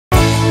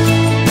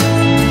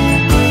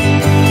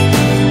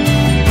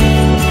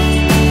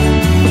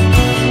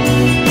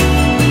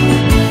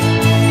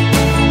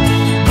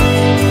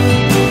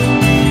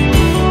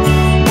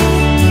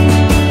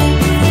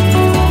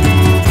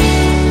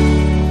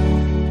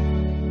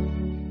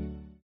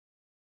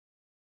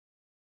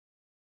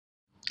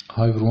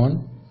Hi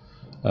everyone,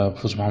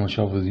 Professor Muhammad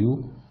Shah with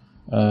you.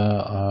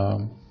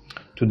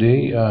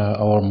 Today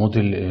our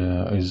model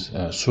is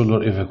a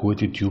solar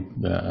evacuated tube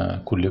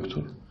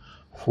collector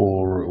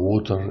for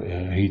water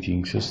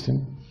heating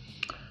system.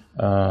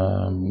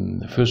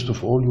 First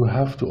of all, you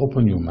have to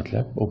open your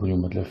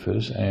MATLAB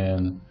first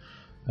and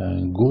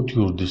go to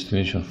your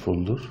destination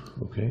folder.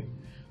 Okay,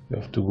 you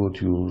have to go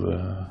to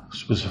your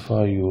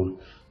specify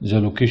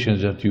the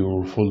location that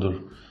your folder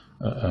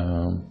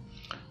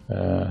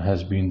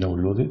has been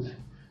downloaded,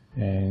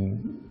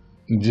 and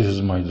this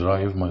is my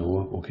drive, my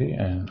work. Okay,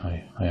 and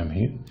I am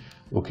here.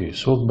 Okay,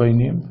 sort by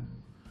name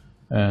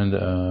and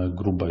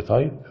group by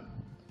type,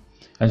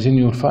 and then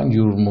you'll find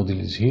your model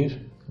is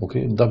here.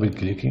 Okay, double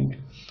clicking.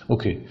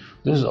 Okay,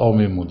 this is our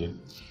main model.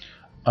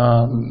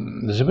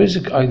 The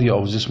basic idea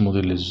of this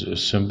model is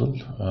simple.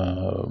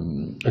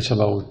 It's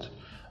about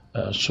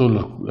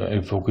solar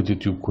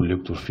evacuated tube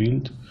collector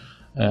field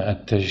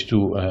attached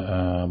to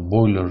a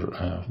boiler,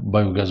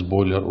 biogas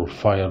boiler or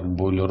fire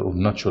boiler or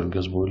natural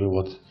gas boiler,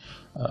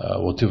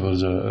 whatever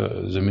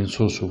the main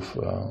source of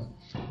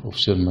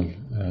thermal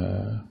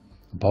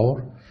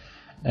power.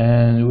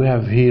 And we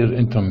have here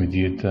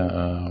intermediate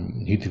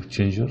heat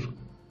exchanger.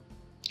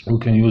 We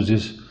can use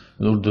this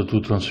in order to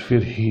transfer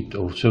heat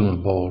or thermal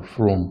power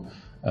from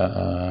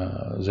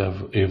the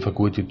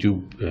evacuated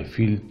tube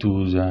field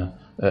to the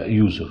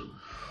user.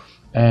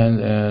 And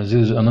there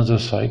is another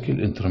cycle,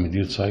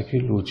 intermediate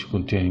cycle, which is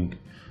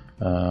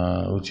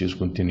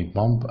containing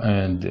pump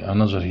and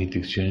another heat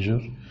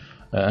exchanger.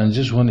 And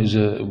this one is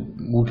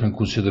we can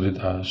consider it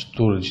a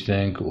storage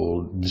tank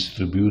or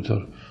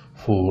distributor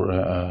for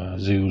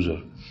the user.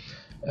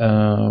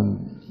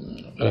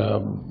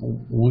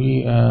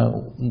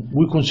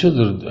 We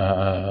considered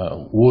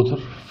water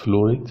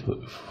flow rate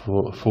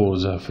for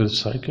the first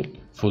cycle,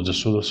 for the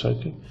solar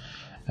cycle,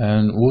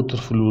 and water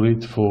flow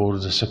rate for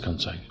the second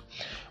cycle.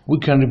 We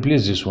can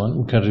replace this one.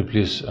 We can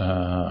replace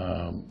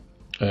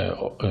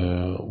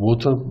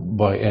water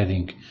by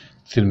adding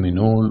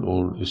therminol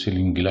or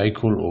ethylene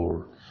glycol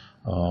or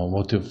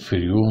whatever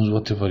ferriones,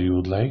 whatever you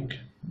would like.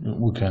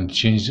 We can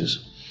change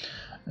this,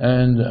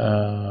 and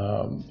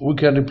we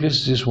can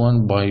replace this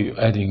one by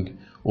adding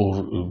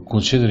or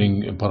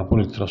considering a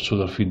parabolic trough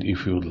solar field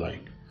if you would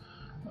like.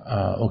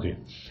 Okay,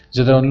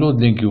 the download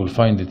link you will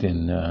find it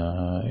in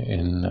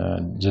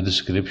the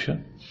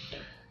description.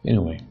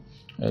 Anyway.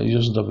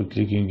 Just double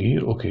clicking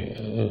here. Okay,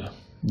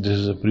 this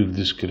is a brief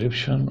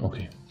description.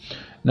 Okay,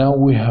 now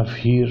we have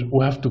here,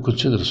 we have to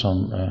consider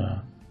some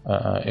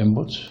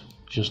inputs.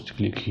 Just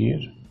click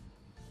here.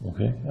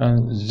 Okay,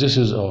 and this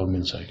is our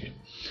main cycle.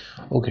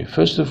 Okay,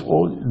 first of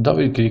all,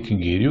 double clicking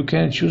here, you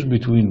can choose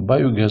between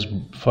biogas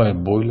fire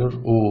boiler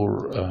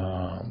or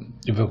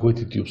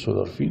evacuated tube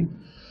solar field,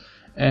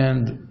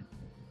 and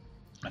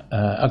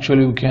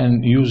actually we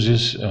can use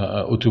this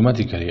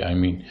automatically,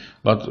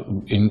 but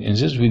in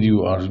this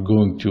video we are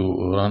going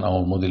to run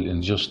our model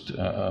in just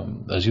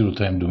a zero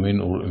time domain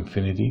or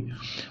infinity,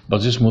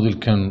 but this model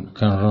can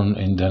run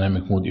in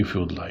dynamic mode if you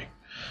would like.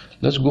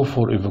 Let's go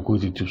for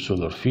evacuated tube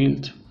solar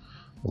field.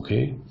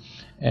 Okay,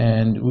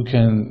 and we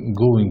can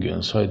going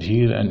inside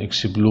here and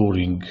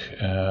exploring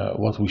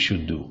what we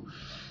should do.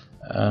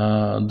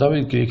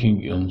 Double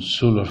clicking on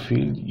solar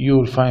field, you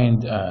will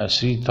find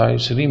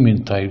three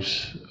main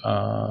types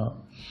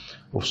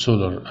of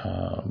solar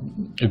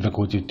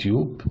evacuated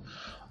tube.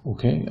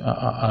 Okay,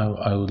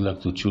 I would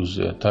like to choose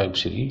type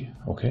 3.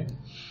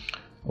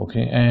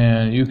 Okay,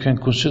 and you can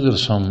consider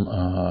some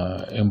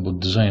input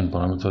design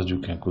parameters. You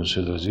can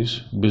consider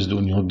this based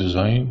on your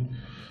design,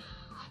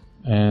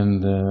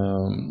 and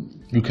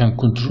you can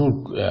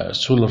control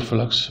solar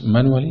flux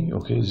manually.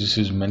 Okay, this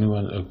is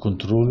manual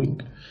controlling.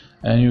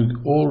 And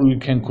you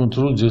can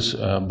control this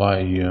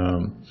by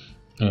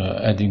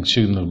adding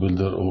signal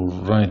builder or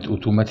run it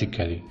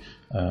automatically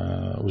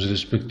with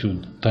respect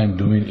to time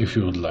domain if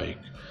you would like.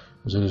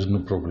 There is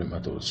no problem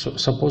at all. So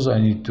suppose I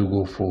need to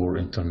go for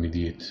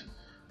intermediate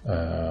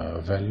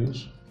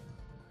values.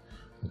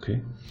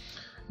 Okay,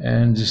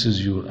 and this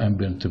is your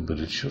ambient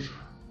temperature.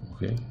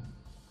 Okay,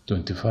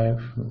 25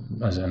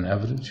 as an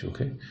average.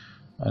 Okay,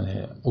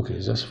 and okay,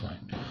 that's fine.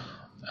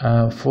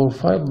 For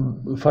fire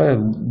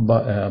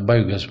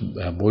biogas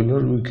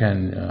boiler, we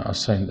can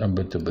assign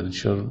ambient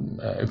temperature,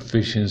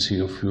 efficiency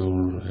of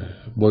your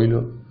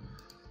boiler,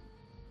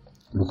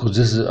 because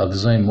this is a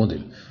design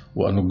model.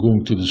 We are not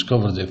going to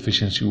discover the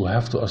efficiency, we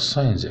have to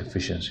assign the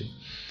efficiency.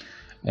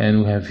 And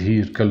we have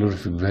here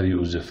calorific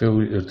value of the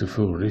fuel, air to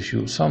fuel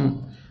ratio,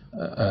 some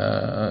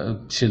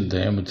shell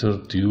diameter,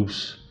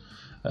 tubes,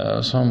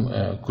 some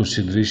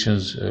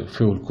considerations,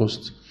 fuel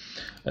cost.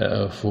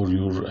 For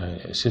your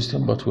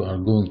system, but we are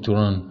going to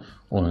run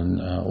on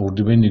or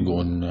depending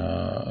on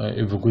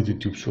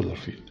evacuated tube solar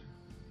field.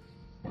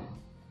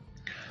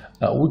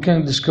 We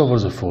can discover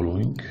the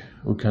following.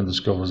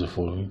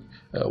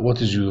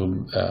 What is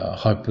your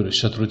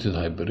saturated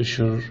high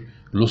pressure,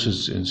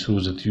 losses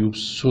through the tubes,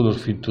 solar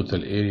field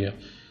total area,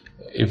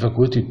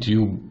 evacuated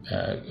tube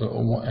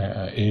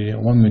area,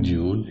 one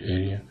module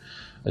area,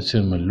 a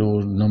thermal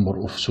load, number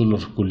of solar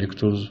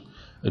collectors,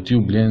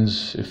 tube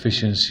length,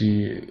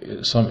 efficiency,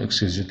 some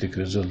exegetic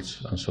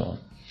results, and so on.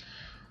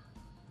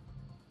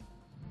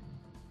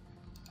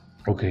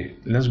 Okay,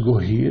 let's go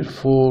here.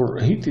 For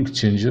heat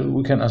exchanger,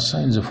 we can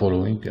assign the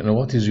following.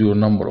 What is your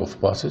number of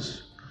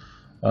passes?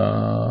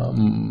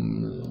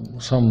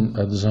 Some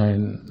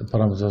design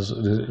parameters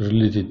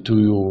related to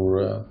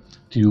your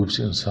tubes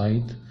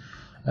inside,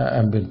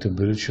 ambient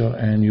temperature,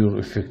 and your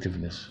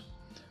effectiveness.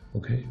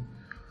 Okay,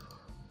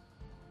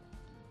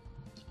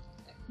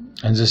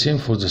 and the same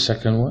for the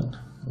second one.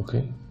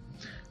 Okay,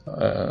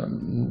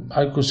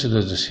 I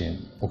consider the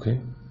same. Okay.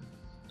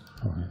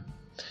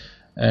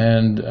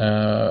 And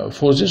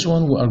for this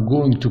one, we are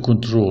going to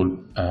control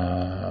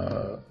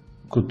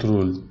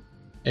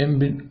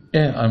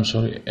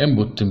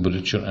input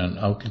temperature and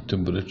outlet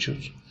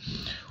temperatures.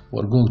 We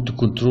are going to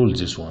control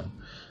this one,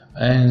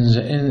 and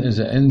the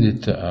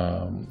inlet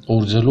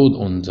or the load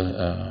on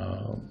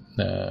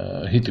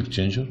the heat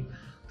exchanger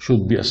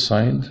should be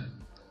assigned.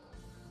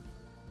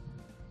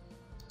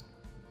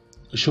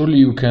 Surely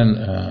you can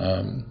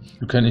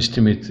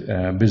estimate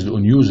based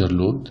on user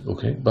load,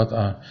 okay? But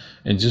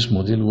in this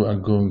model, we are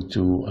going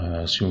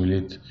to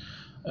simulate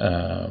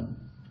our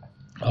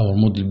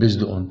model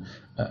based on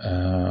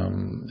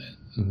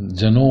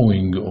the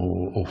knowing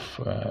of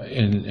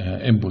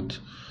input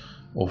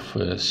of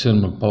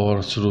thermal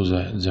power through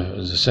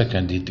the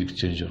second heat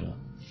exchanger.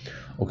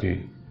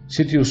 Okay,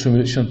 set your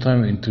simulation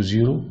time into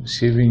 0,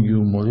 saving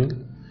your model.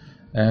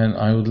 And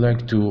I would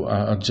like to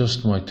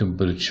adjust my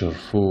temperature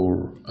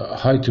for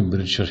high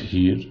temperature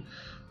here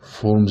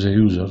from the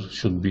user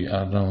should be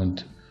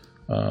around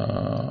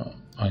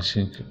I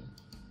think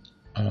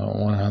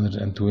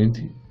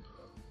 120,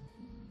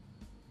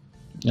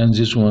 and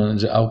this one,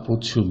 the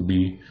output should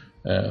be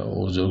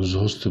or the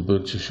exhaust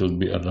temperature should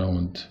be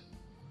around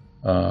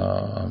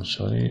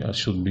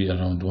should be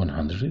around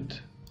 100.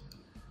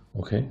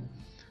 Okay,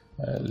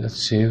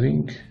 let's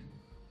saving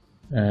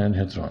and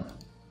hit run.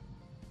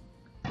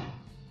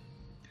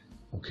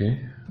 Okay,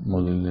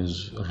 model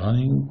is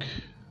running.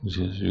 This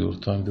is your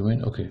time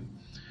domain. Okay,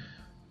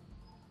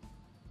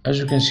 as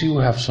you can see,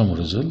 we have some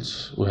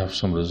results.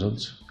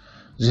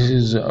 This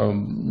is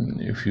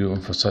if you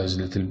emphasize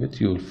a little bit,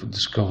 you're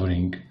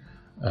discovering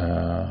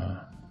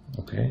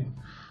okay,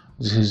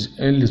 this is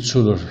inlet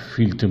solar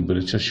field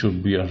temperature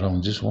should be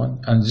around this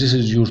one, and this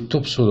is your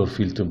top solar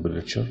field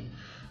temperature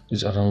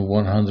is around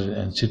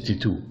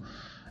 132.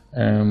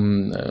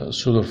 And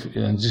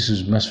this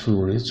is mass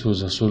flow rate, so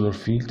the solar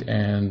field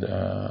and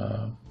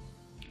a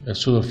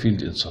solar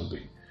field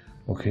enthalpy.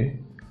 Okay,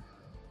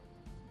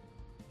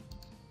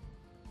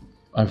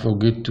 I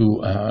forget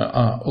to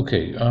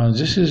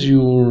this is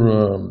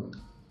your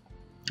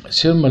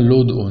thermal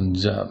load on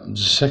the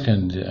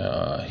second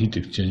heat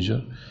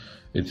exchanger.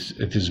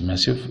 It is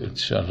massive.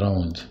 It's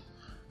around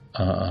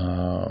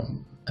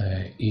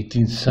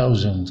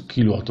 18,000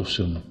 kilowatt of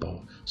thermal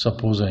power.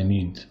 Suppose I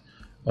need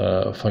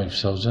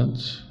 5,000.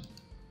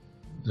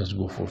 Let's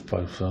go for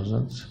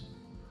 5,000.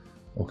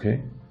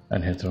 Okay,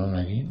 and hit run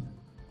again.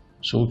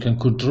 So we can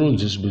control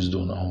this based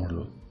on our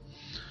load.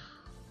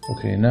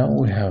 Okay, now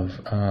we have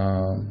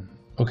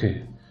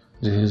okay,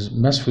 this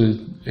mass flow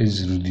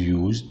is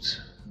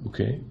reduced.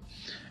 Okay,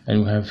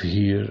 and we have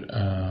here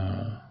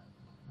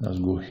let's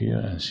go here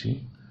and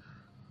see.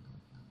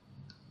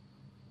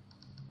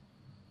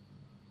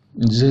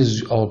 This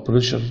is our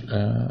pressure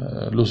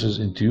losses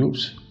in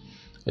tubes,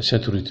 a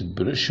saturated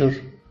pressure,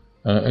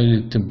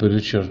 inlet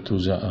temperature to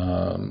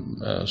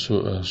the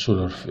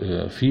solar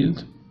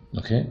field,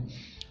 okay,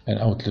 and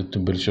outlet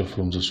temperature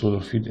from the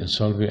solar field,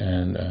 enthalpy,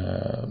 and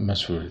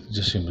mass flow rate.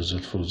 The same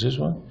result for this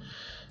one.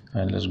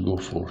 And let's go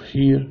for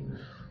here,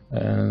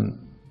 and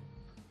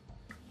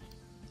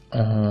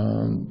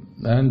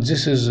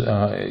this is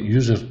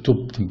user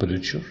top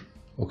temperature.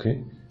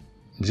 Okay,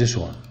 this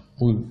one,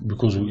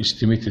 because we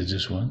estimated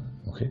this one.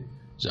 Okay,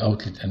 the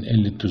outlet and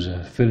inlet to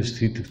the first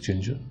heat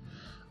exchanger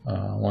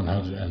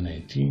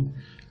 118,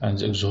 and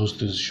the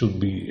exhaust should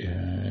be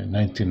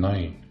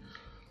 99,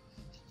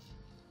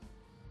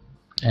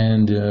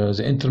 and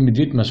the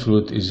intermediate mass flow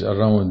rate is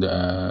around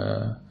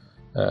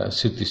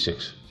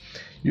 36.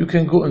 You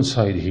can go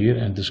inside here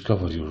and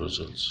discover your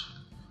results.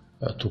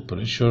 Top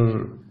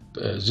pressure,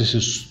 this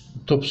is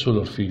top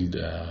solar field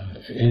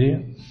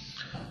area,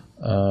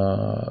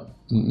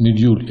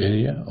 module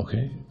area,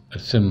 okay,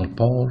 thermal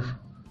power,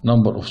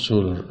 number of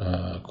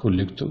solar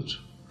collectors,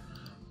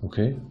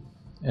 okay,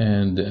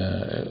 and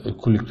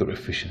collector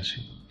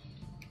efficiency.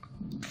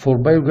 For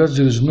biogas,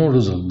 there is no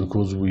result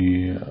because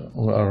we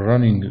are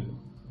running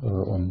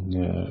on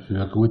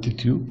evacuated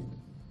tube.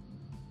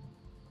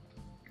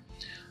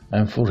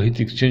 And for heat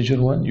exchanger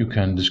one, you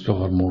can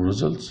discover more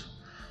results.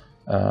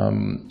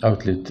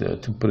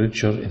 Outlet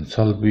temperature,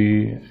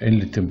 enthalpy,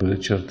 inlet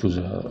temperature to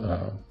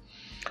the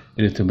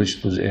heat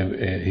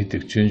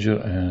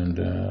exchanger, and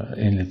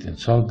inlet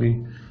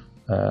enthalpy,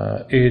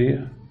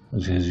 area.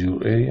 This is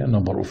your area,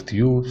 number of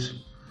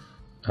tubes,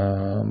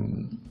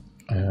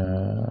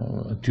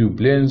 tube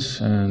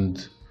length,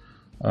 and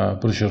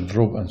pressure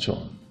drop, and so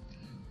on.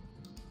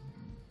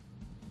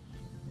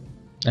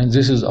 And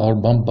this is our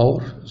pump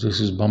power. This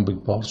is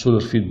pumping power,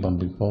 solar field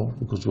pumping power,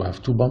 because we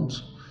have two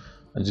pumps.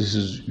 And this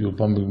is your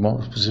pumping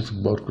power,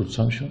 specific power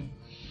consumption.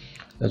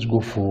 Let's go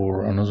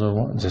for another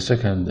one. The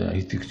second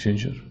heat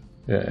exchanger.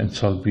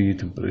 Enthalpy,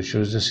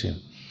 temperature is the same.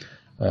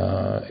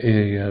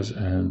 Areas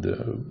and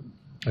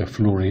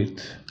flow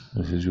rate.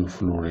 This is your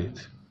flow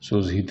rate.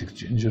 So the heat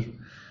exchanger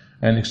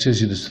and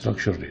exchange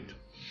destruction rate.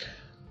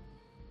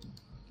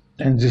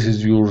 And this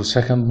is your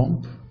second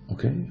pump.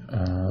 Okay,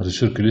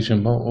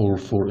 recirculation pump, or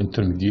for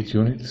intermediate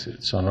units,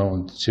 it's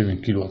around 7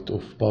 kilowatt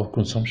of power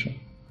consumption.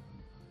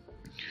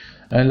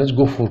 And let's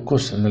go for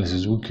cost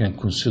analysis. We can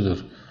consider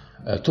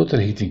total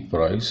heating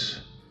price,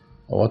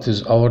 what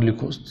is hourly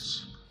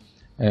costs,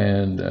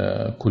 and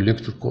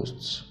collector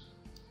costs,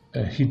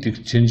 heat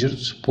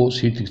exchangers,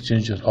 post heat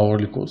exchanger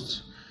hourly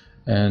costs,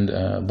 and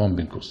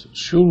pumping costs.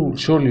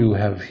 Surely we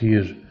have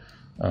here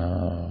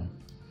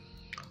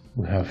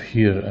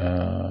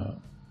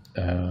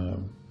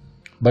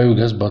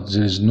biogas, but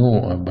there is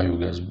no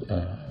biogas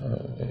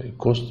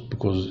cost,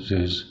 because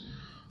there is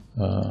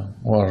we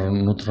are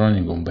not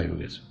running on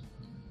biogas.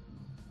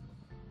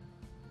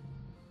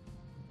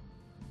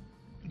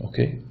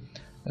 Okay,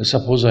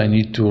 suppose I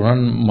need to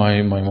run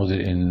my model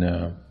in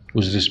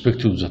with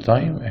respect to the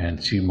time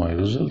and see my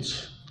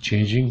results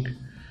changing.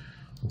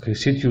 Okay,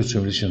 set your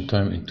simulation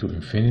time into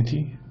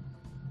infinity.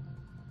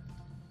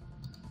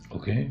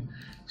 Okay,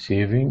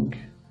 saving.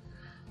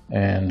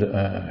 And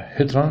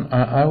hit run.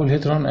 I will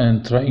hit run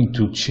and trying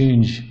to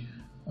change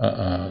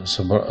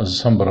some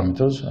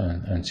parameters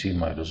and see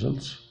my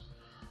results.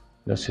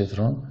 Let's hit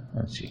run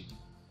and see.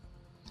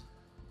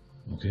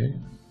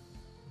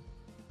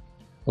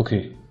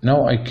 Okay,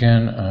 now I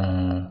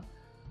can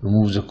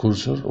remove the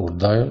cursor or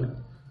dial,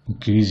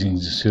 increasing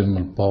the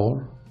thermal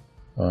power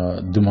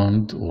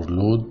demand or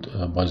load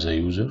by the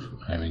user.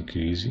 I'm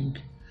increasing.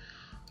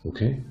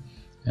 Okay,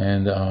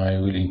 and I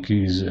will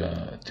increase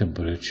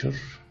temperature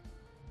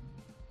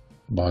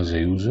by the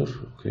user.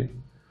 Okay,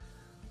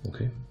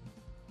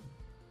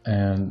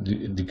 and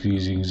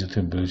decreasing the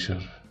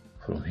temperature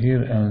from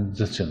here, and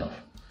that's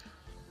enough.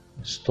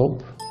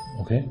 Stop.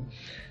 Okay,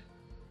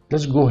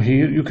 let's go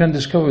here. You can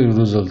discover your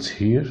results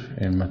here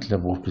in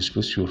MATLAB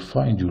workspace. You'll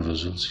find your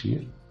results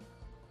here.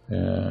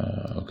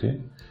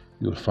 Okay,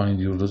 you'll find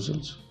your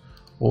results,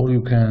 or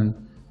you can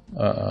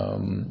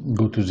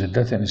go to the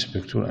data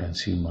inspector and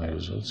see my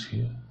results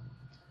here.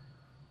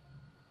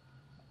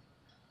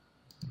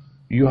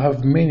 You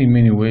have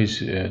many ways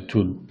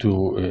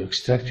to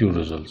extract your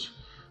results.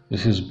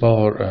 This is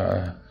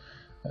power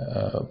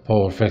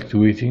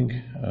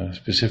fluctuating,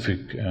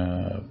 specific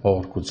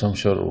power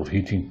consumption or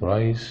heating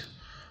price,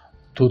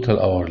 total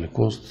hourly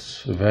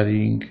costs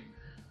varying,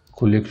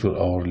 collector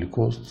hourly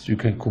costs. You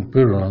can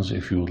compare runs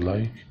if you would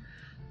like,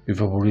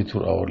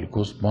 evaporator hourly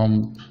cost,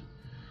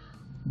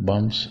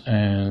 bumps,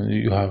 and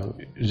you have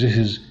this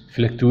is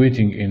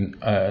fluctuating in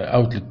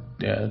outlet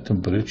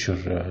temperature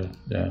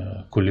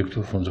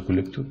collector from the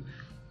collector,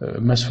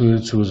 mass flow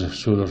rate through the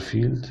solar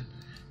field,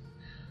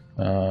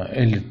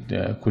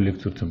 inlet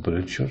collector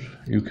temperature.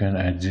 You can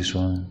add this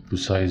one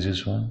besides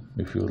this one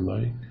if you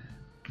like,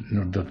 in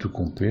order to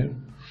compare,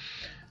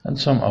 and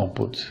some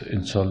output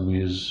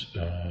enthalpy is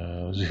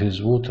this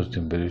is water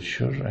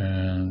temperature,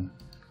 and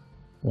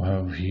we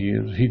have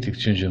here heat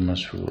exchanger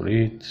mass flow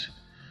rate,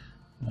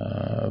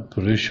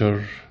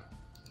 pressure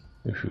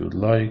if you would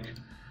like.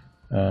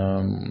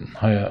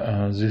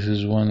 This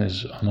is one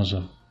is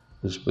another,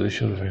 this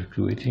pressure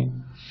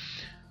evacuating,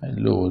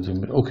 and lower the.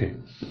 Okay,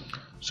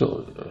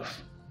 so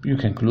you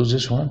can close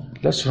this one.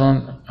 Let's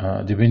run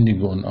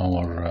depending on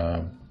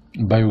our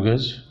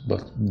biogas,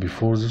 but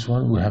before this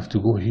one we have to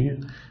go here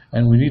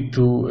and we need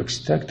to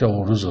extract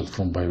our result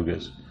from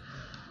biogas.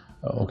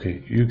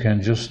 Okay, you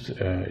can just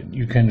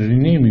you can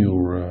rename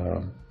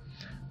your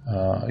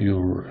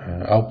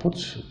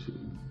outputs.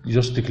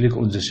 Just click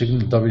on the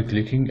signal, double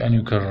clicking, and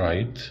you can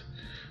write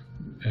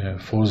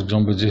for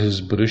example, this is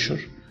pressure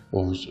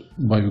of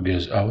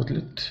biogas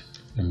outlet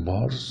in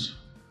bars.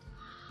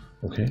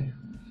 Okay,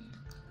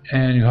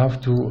 and you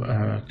have to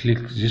click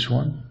this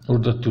one in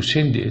order to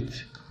send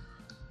it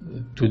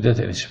to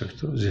data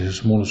inspector. This is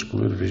small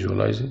square,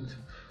 visualize it,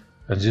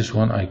 and this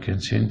one I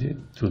can send it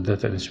to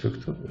data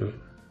inspector.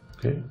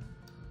 Okay,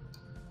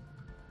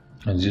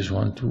 and this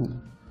one too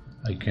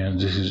I can.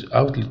 This is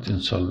outlet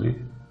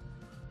enthalpy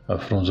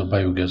from the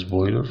biogas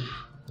boiler.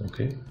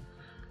 Okay,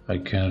 I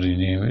can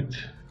rename it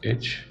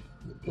H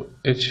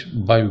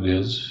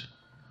biogas.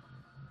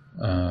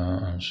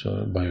 I'm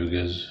sorry,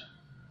 biogas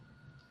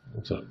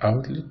water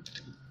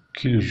outlet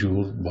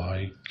kilojoule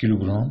by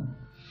kilogram.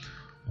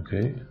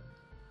 Okay,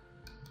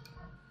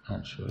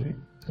 I'm sorry.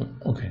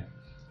 Okay,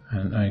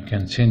 and I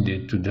can send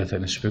it to data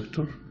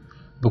inspector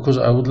because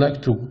I would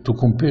like to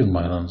compare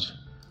my runs.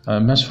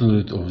 Mass flow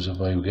rate of the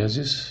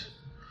biogases,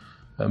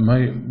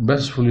 my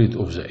mass flow rate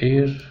of the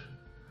air,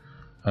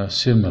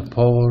 thermal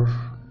power,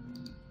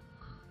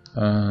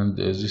 and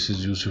this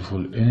is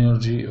useful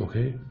energy.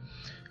 Okay,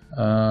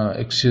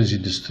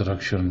 exchange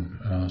destruction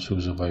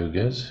through the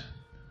biogas.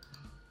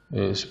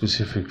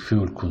 specific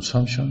fuel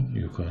consumption.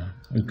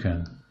 You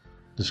can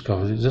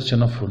discover it. That's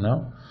enough for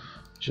now.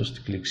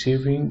 Just click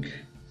saving.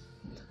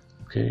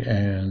 Okay,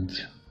 and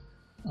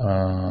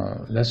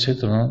let's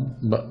hit run.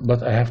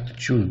 But I have to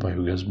choose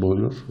biogas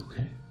boiler.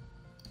 Okay.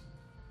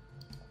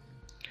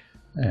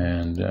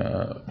 And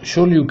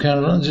surely you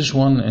can run this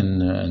one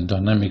in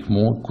dynamic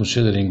mode,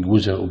 considering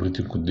weather,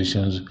 operating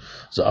conditions,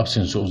 the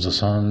absence of the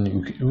sun.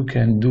 You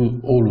can do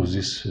all of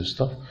this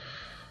stuff.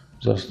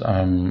 Just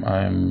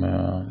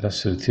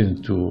let's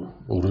return to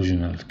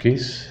original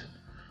case.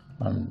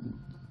 I'm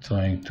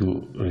trying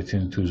to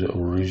return to the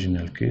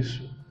original case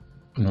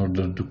in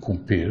order to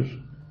compare.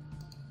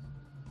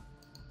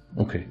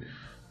 Okay,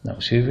 now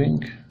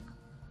saving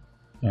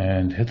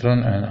and hit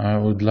run, and I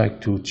would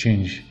like to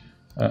change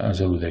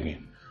the load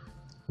again.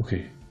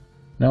 Okay,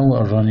 now we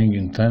are running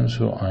in time,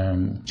 so I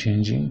am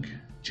changing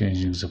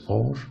the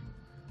power,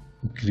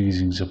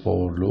 increasing the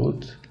power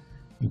load,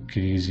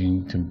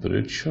 increasing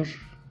temperature.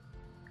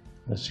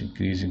 That's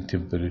increasing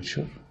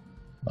temperature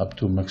up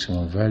to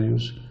maximum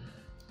values,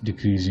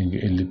 decreasing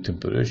inlet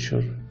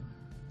temperature,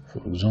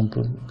 for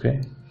example.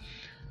 Okay,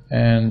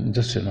 and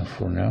that's enough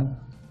for now.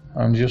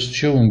 I'm just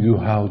showing you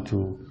how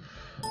to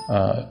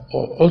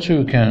also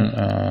you can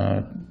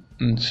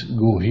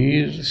go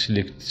here,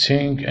 select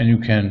sync, and you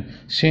can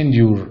send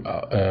your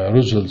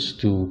results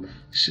to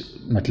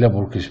MATLAB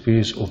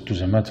workspace or to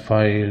the mat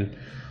file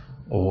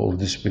or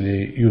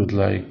display you would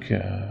like,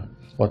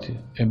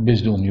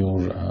 based on your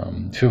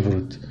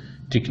favorite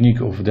technique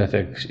of data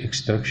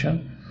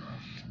extraction.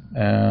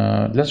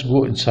 Let's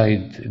go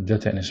inside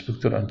Data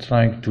Inspector and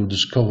trying to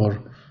discover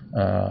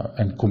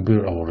and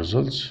compare our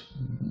results,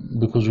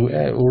 because we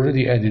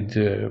already added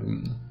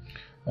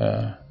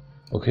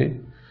okay,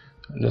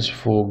 let's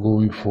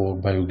going for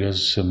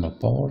biogas thermal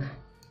power.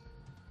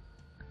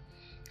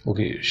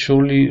 Okay,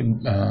 surely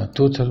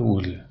total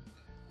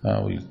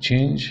will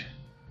change.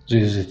 There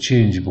is a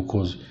change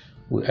because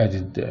we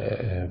added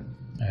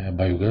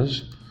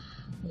biogas.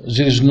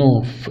 There is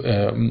no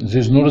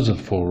result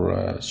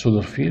for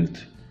solar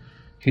field.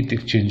 Heat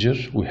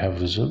exchanger, we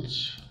have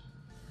results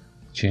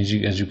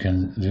changing, as you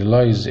can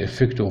realize the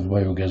effect of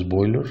biogas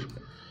boiler.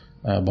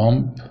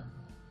 Pump,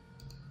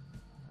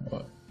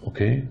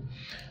 okay.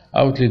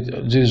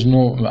 Outlet, there is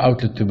no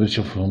outlet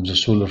temperature from the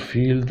solar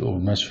field or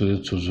mass flow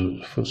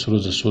through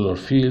the solar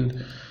field.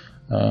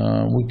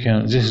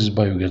 This is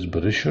biogas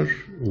pressure.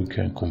 We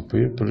can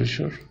compare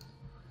pressure,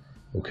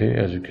 okay,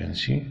 as you can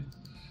see.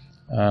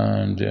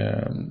 And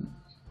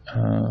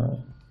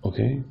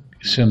okay,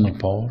 thermal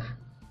power.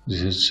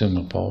 This is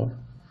thermal power.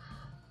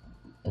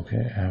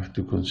 Okay, I have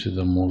to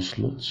consider more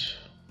slots.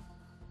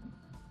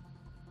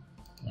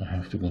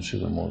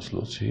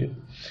 Here.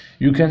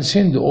 You can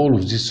send all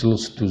of these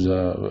slots to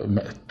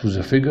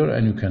the figure,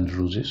 and you can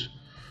draw this.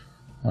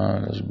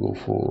 Let's go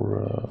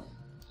for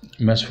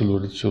mass flow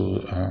rate.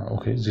 So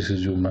okay, this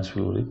is your mass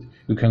flow rate.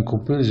 You can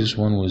compare this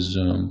one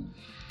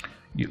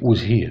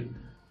with here.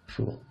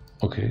 So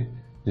okay,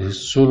 this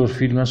is solar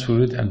field mass flow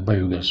rate and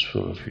biogas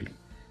solar field,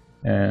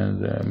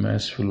 and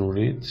mass flow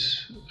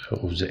rates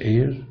of the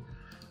air,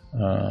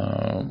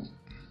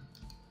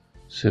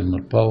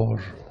 thermal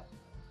power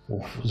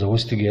of the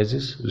waste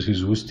gases. This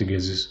is waste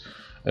gases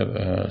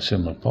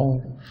thermal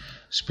power,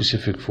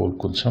 specific for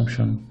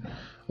consumption.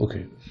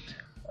 Okay.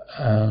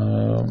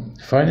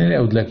 Finally, I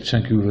would like to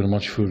thank you very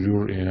much for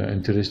your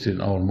interest in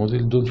our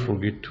model. Don't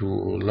forget to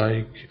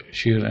like,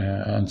 share,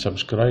 and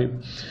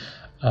subscribe.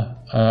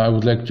 I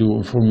would like to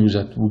inform you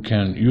that we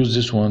can use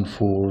this one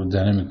for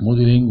dynamic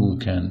modeling. We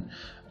can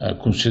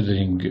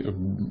considering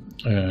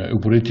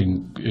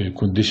operating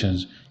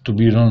conditions to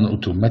be run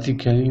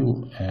automatically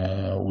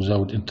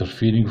without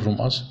interfering from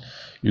us.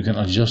 You can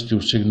adjust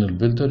your signal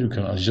builder. You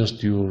can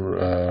adjust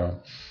your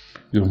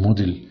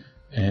model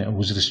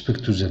with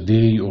respect to the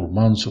day or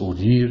month or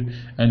year,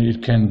 and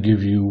it can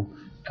give you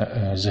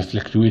the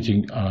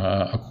fluctuating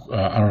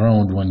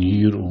around 1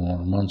 year or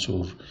 1 month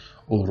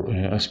or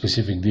a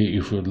specific day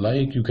if you would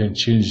like. You can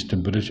change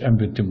temperature,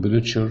 ambient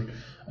temperature,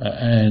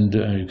 and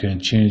you can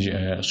change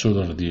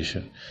solar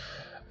radiation.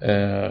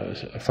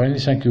 Finally,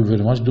 thank you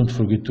very much. Don't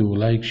forget to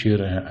like,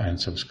 share, and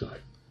subscribe.